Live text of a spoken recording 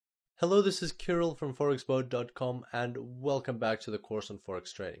Hello, this is Kirill from forexboat.com and welcome back to the course on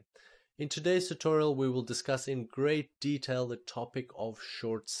Forex trading. In today's tutorial, we will discuss in great detail the topic of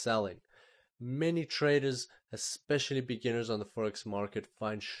short selling. Many traders, especially beginners on the Forex market,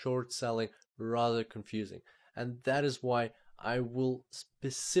 find short selling rather confusing. And that is why I will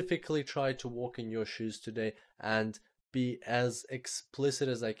specifically try to walk in your shoes today and be as explicit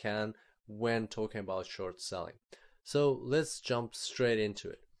as I can when talking about short selling. So let's jump straight into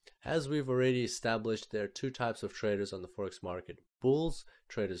it. As we've already established, there are two types of traders on the Forex market. Bulls,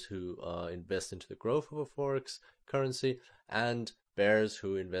 traders who invest into the growth of a Forex currency, and bears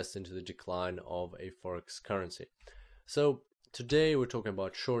who invest into the decline of a Forex currency. So today we're talking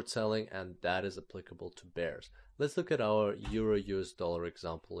about short selling, and that is applicable to bears. Let's look at our Euro-US dollar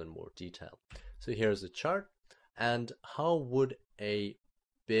example in more detail. So here's the chart, and how would a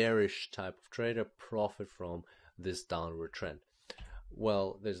bearish type of trader profit from this downward trend?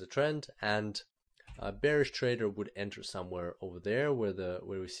 Well, there's a trend, and a bearish trader would enter somewhere over there where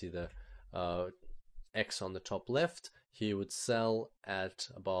we see the X on the top left. He would sell at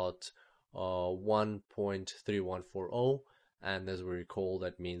about 1.3140, and as we recall,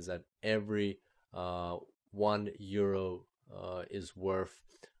 that means that every 1 euro is worth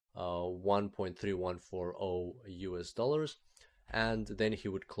 1.3140 US dollars, and then he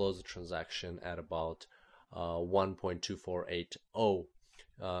would close the transaction at about 1.2480,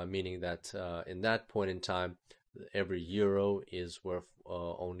 meaning that in that point in time, every euro is worth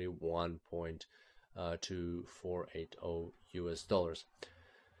only 1.2480 US dollars.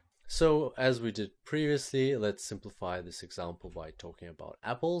 So as we did previously, let's simplify this example by talking about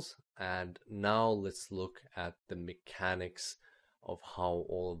apples, and now let's look at the mechanics of how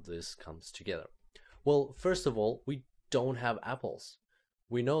all of this comes together. Well, first of all, we don't have apples.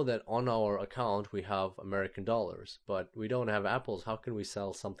 We know that on our account we have American dollars, but we don't have apples. How can we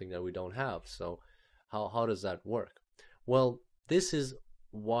sell something that we don't have? So how does that work? Well, this is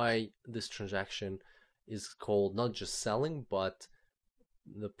why this transaction is called not just selling, but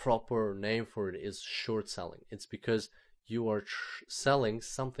the proper name for it is short selling. It's because you are selling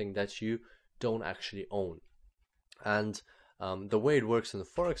something that you don't actually own. And the way it works in the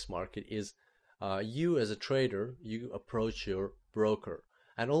Forex market is you as a trader, you approach your broker.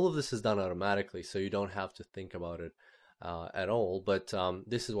 And all of this is done automatically, so you don't have to think about it at all. But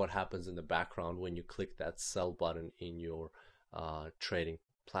this is what happens in the background when you click that sell button in your trading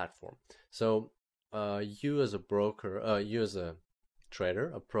platform. So you as a broker, you as a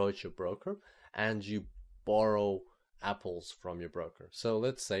trader, approach your broker and you borrow apples from your broker. So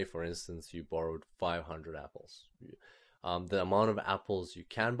let's say, for instance, you borrowed 500 apples. The amount of apples you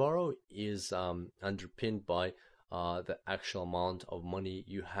can borrow is underpinned by the actual amount of money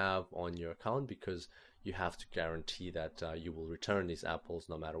you have on your account, because you have to guarantee that you will return these apples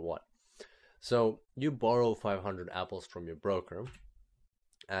no matter what. So you borrow 500 apples from your broker,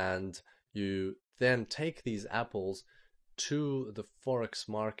 and you then take these apples to the Forex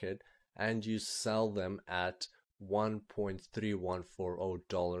market and you sell them at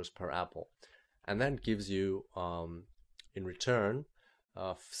 $1.3140 per apple, and that gives you in return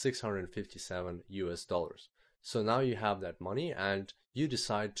 657 US dollars. So now you have that money and you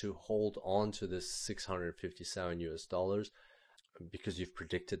decide to hold on to this 657 US dollars because you've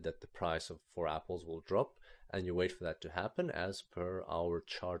predicted that the price of 4 apples will drop, and you wait for that to happen as per our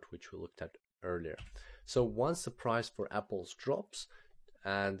chart which we looked at earlier. So once the price for apples drops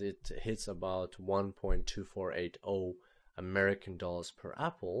and it hits about 1.2480 American dollars per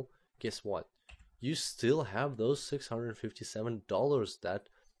apple, guess what? You still have those $657 that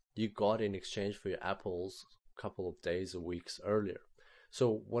you got in exchange for your apples couple of days or weeks earlier.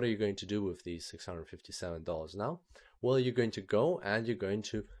 So what are you going to do with these $657 now? Well, you're going to go and you're going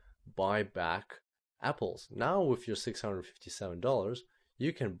to buy back apples. Now with your $657,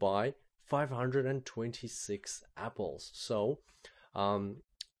 you can buy 526 apples. So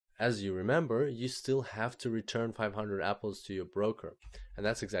as you remember, you still have to return 500 apples to your broker, and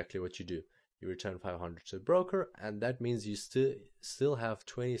that's exactly what you do. You return 500 to the broker, and that means you still have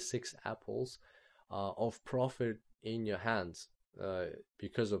 26 apples of profit in your hands.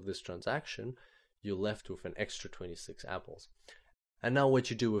 Because of this transaction, you're left with an extra 26 apples. And now what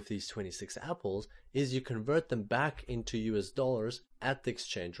you do with these 26 apples is you convert them back into US dollars at the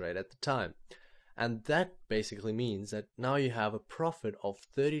exchange rate at the time. And that basically means that now you have a profit of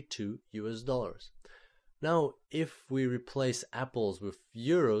 32 US dollars. Now, if we replace apples with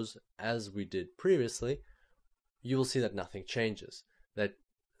euros as we did previously, you will see that nothing changes. That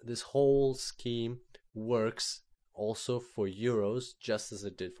this whole scheme works also for euros just as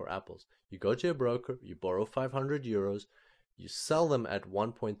it did for apples. You go to your broker, you borrow 500 euros, you sell them at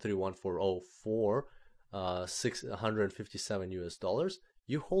 1.3140 for $657.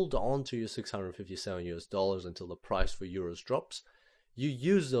 You hold on to your $657 until the price for euros drops. You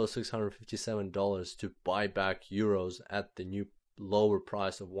use those $657 to buy back euros at the new lower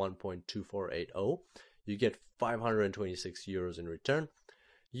price of 1.2480. You get 526 euros in return.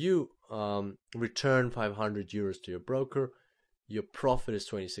 You return 500 euros to your broker. Your profit is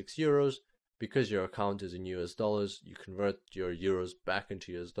 26 euros. Because your account is in US dollars, you convert your euros back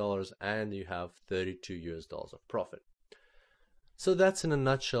into US dollars and you have 32 US dollars of profit. So that's in a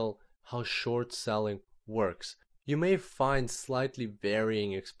nutshell how short selling works. You may find slightly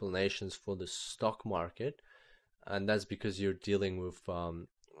varying explanations for the stock market, and that's because you're dealing with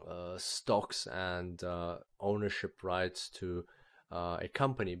stocks and ownership rights to a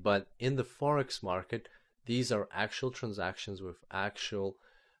company. But in the Forex market, these are actual transactions with actual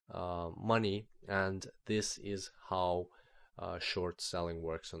money, and this is how short selling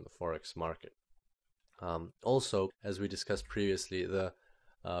works on the Forex market. Also, as we discussed previously, the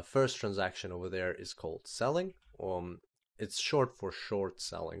first transaction over there is called selling. It's short for short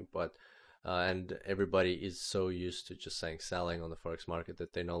selling, but and everybody is so used to just saying selling on the Forex market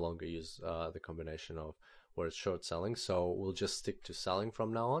that they no longer use the combination of words short selling. So we'll just stick to selling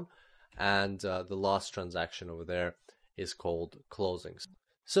from now on. And the last transaction over there is called closings.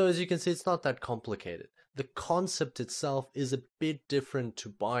 So as you can see, it's not that complicated. The concept itself is a bit different to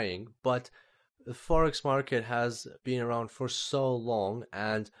buying, but the Forex market has been around for so long,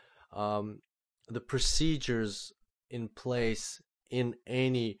 and the procedures in place in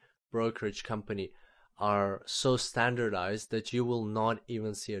any brokerage company are so standardized that you will not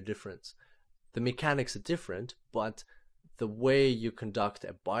even see a difference. The mechanics are different, but the way you conduct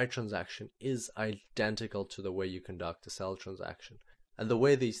a buy transaction is identical to the way you conduct a sell transaction. And the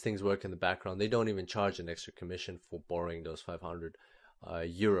way these things work in the background, they don't even charge an extra commission for borrowing those 500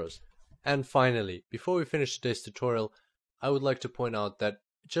 euros. And finally, before we finish today's tutorial, I would like to point out that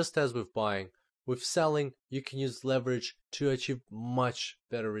just as with buying, with selling, you can use leverage to achieve much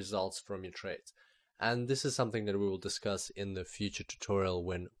better results from your trades. And this is something that we will discuss in the future tutorial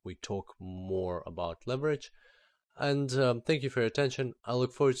when we talk more about leverage. And thank you for your attention. I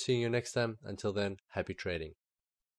look forward to seeing you next time. Until then, happy trading.